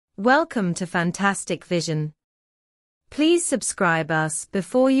Welcome to Fantastic Vision. Please subscribe us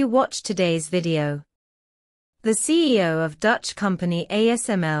before you watch today's video. The CEO of Dutch company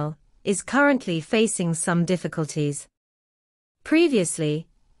ASML is currently facing some difficulties. Previously,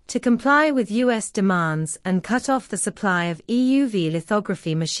 to comply with US demands and cut off the supply of EUV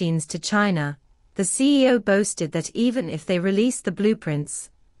lithography machines to China, the CEO boasted that even if they released the blueprints,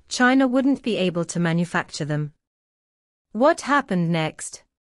 China wouldn't be able to manufacture them. What happened next?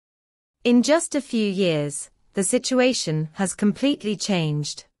 In just a few years, the situation has completely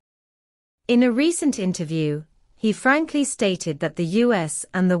changed. In a recent interview, he frankly stated that the US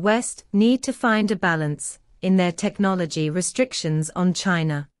and the West need to find a balance in their technology restrictions on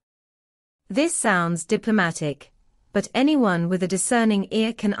China. This sounds diplomatic, but anyone with a discerning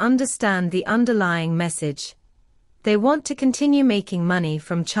ear can understand the underlying message. They want to continue making money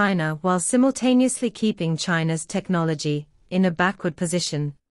from China while simultaneously keeping China's technology in a backward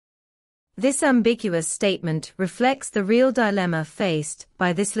position. This ambiguous statement reflects the real dilemma faced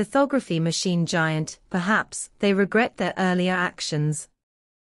by this lithography machine giant. Perhaps they regret their earlier actions.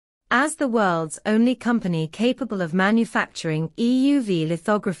 As the world's only company capable of manufacturing EUV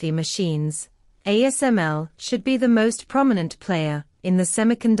lithography machines, ASML should be the most prominent player in the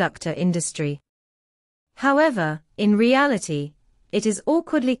semiconductor industry. However, in reality, it is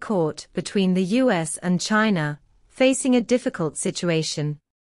awkwardly caught between the US and China, facing a difficult situation.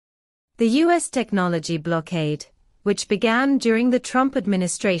 The US technology blockade, which began during the Trump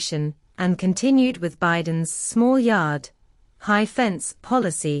administration and continued with Biden's small yard, high fence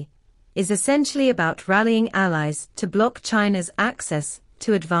policy, is essentially about rallying allies to block China's access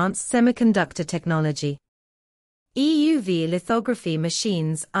to advanced semiconductor technology. EUV lithography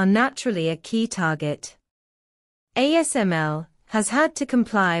machines are naturally a key target. ASML has had to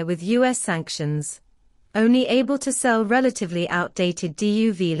comply with US sanctions, only able to sell relatively outdated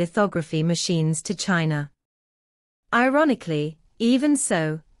DUV lithography machines to China. Ironically, even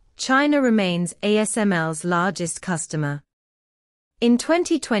so, China remains ASML's largest customer. In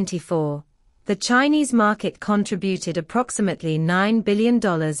 2024, the Chinese market contributed approximately $9 billion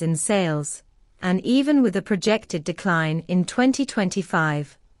in sales, and even with a projected decline in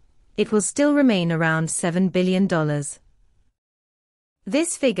 2025, it will still remain around $7 billion.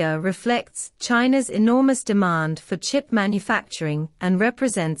 This figure reflects China's enormous demand for chip manufacturing and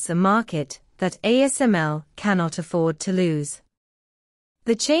represents a market that ASML cannot afford to lose.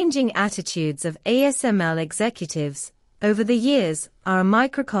 The changing attitudes of ASML executives over the years are a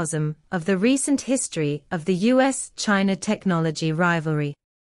microcosm of the recent history of the US-China technology rivalry.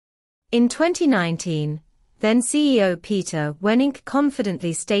 In 2019, then CEO Peter Wennink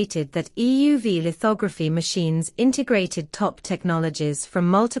confidently stated that EUV lithography machines integrated top technologies from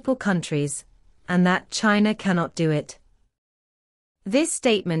multiple countries, and that China cannot do it. This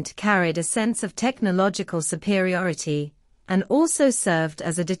statement carried a sense of technological superiority, and also served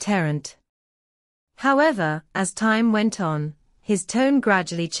as a deterrent. However, as time went on, his tone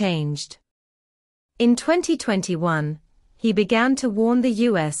gradually changed. In 2021, he began to warn the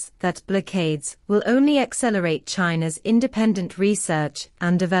US that blockades will only accelerate China's independent research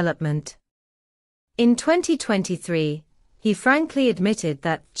and development. In 2023, he frankly admitted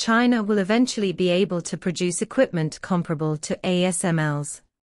that China will eventually be able to produce equipment comparable to ASML's.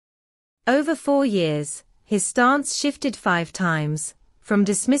 Over 4 years, his stance shifted 5 times, from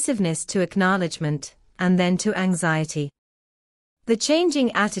dismissiveness to acknowledgement, and then to anxiety. The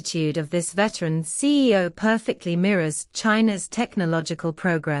changing attitude of this veteran CEO perfectly mirrors China's technological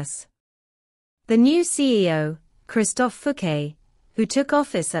progress. The new CEO, Christophe Fouquet, who took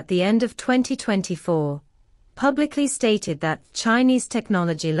office at the end of 2024, publicly stated that Chinese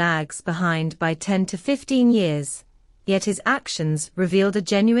technology lags behind by 10 to 15 years, yet his actions revealed a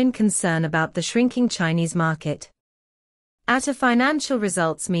genuine concern about the shrinking Chinese market. At a financial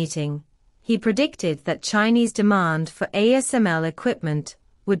results meeting, he predicted that Chinese demand for ASML equipment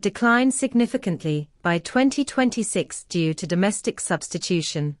would decline significantly by 2026 due to domestic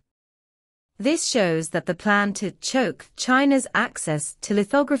substitution. This shows that the plan to choke China's access to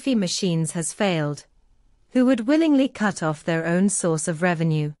lithography machines has failed, who would willingly cut off their own source of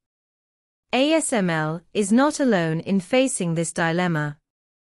revenue. ASML is not alone in facing this dilemma.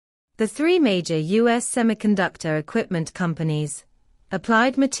 The 3 major US semiconductor equipment companies,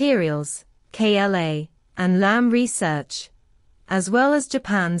 Applied Materials, KLA, and Lam Research, as well as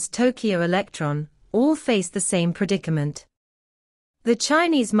Japan's Tokyo Electron, all face the same predicament. The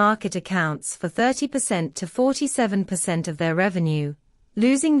Chinese market accounts for 30% to 47% of their revenue.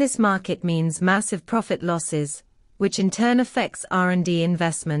 Losing this market means massive profit losses, which in turn affects R&D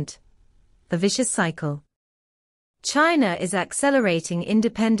investment. The vicious cycle. China is accelerating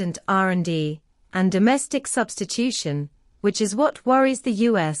independent R&D and domestic substitution, which is what worries the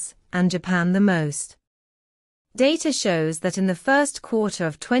US and Japan the most. Data shows that in the first quarter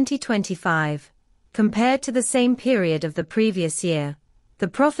of 2025, compared to the same period of the previous year, the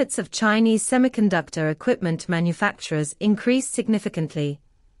profits of Chinese semiconductor equipment manufacturers increased significantly,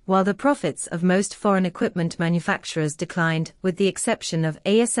 while the profits of most foreign equipment manufacturers declined, with the exception of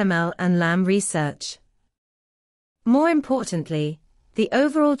ASML and Lam Research. More importantly, the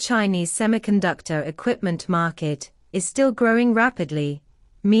overall Chinese semiconductor equipment market is still growing rapidly,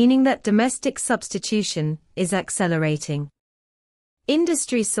 meaning that domestic substitution is accelerating.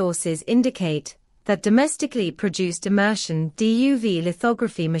 Industry sources indicate that domestically produced immersion DUV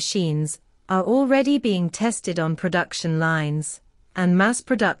lithography machines are already being tested on production lines, and mass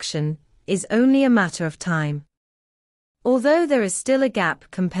production is only a matter of time. Although there is still a gap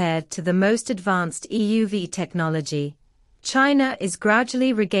compared to the most advanced EUV technology, China is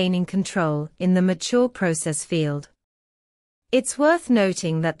gradually regaining control in the mature process field. It's worth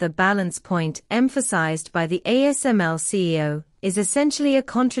noting that the balance point emphasized by the ASML CEO is essentially a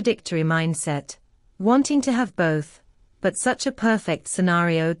contradictory mindset, wanting to have both, but such a perfect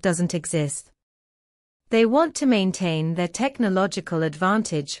scenario doesn't exist. They want to maintain their technological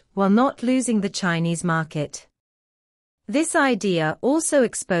advantage while not losing the Chinese market. This idea also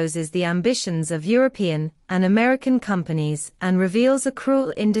exposes the ambitions of European and American companies and reveals a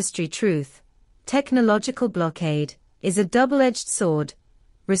cruel industry truth: technological blockade is a double-edged sword,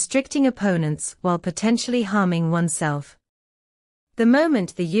 restricting opponents while potentially harming oneself. The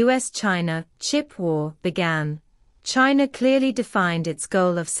moment the US-China chip war began, China clearly defined its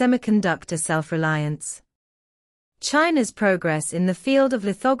goal of semiconductor self-reliance. China's progress in the field of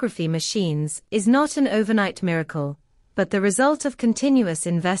lithography machines is not an overnight miracle, but the result of continuous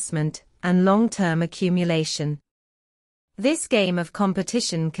investment and long-term accumulation. This game of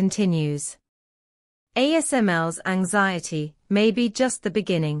competition continues. ASML's anxiety may be just the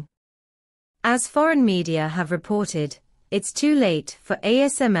beginning. As foreign media have reported, it's too late for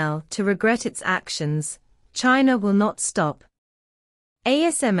ASML to regret its actions. China will not stop.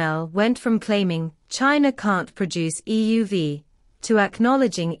 ASML went from claiming China can't produce EUV to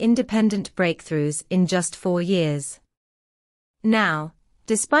acknowledging independent breakthroughs in just 4 years. Now,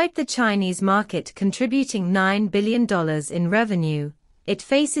 despite the Chinese market contributing $9 billion in revenue, it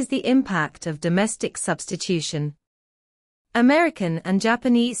faces the impact of domestic substitution. American and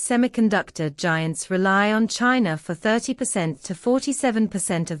Japanese semiconductor giants rely on China for 30% to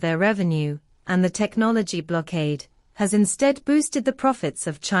 47% of their revenue, and the technology blockade has instead boosted the profits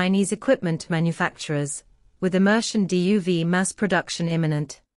of Chinese equipment manufacturers, with immersion DUV mass production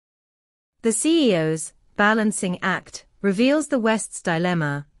imminent. The CEO's balancing act reveals the West's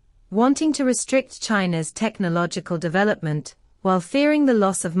dilemma, wanting to restrict China's technological development while fearing the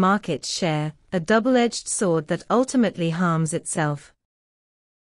loss of market share, a double-edged sword that ultimately harms itself.